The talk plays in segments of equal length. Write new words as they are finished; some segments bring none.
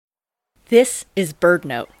This is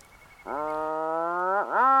BirdNote.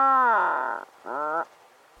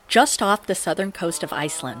 Just off the southern coast of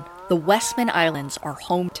Iceland, the Westman Islands are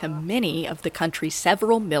home to many of the country's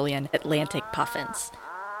several million Atlantic puffins.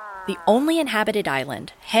 The only inhabited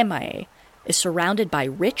island, Heimaey, is surrounded by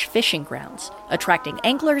rich fishing grounds, attracting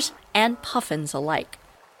anglers and puffins alike.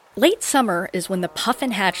 Late summer is when the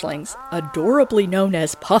puffin hatchlings, adorably known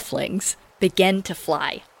as pufflings, begin to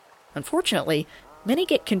fly. Unfortunately, many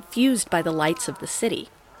get confused by the lights of the city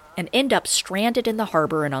and end up stranded in the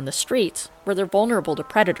harbor and on the streets where they're vulnerable to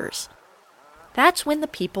predators. That's when the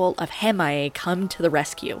people of Heimaey come to the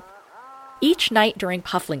rescue. Each night during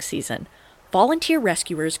puffling season, volunteer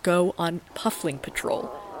rescuers go on puffling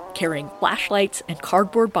patrol, carrying flashlights and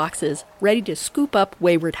cardboard boxes ready to scoop up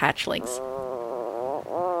wayward hatchlings.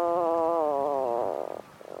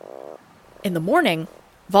 In the morning,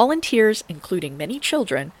 volunteers, including many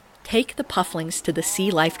children, take the pufflings to the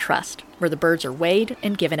Sea Life Trust, where the birds are weighed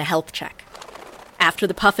and given a health check. After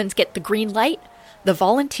the puffins get the green light, the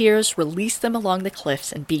volunteers release them along the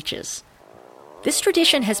cliffs and beaches. This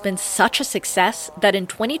tradition has been such a success that in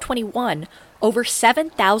 2021, over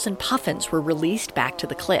 7,000 puffins were released back to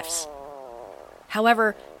the cliffs.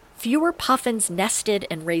 However, fewer puffins nested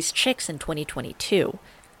and raised chicks in 2022,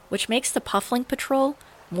 which makes the puffling patrol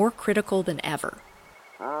more critical than ever.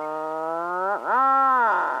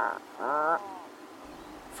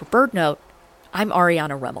 For BirdNote, I'm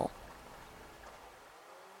Ariana Remmel.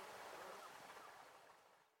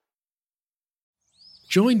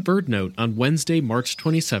 Join BirdNote on Wednesday, March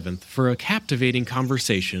 27th for a captivating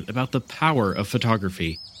conversation about the power of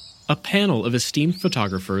photography. A panel of esteemed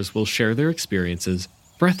photographers will share their experiences,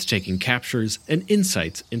 breathtaking captures, and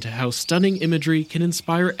insights into how stunning imagery can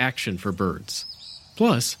inspire action for birds.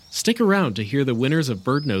 Plus, stick around to hear the winners of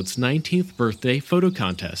BirdNote's 19th birthday photo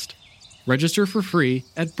contest. Register for free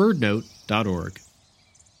at birdnote.org.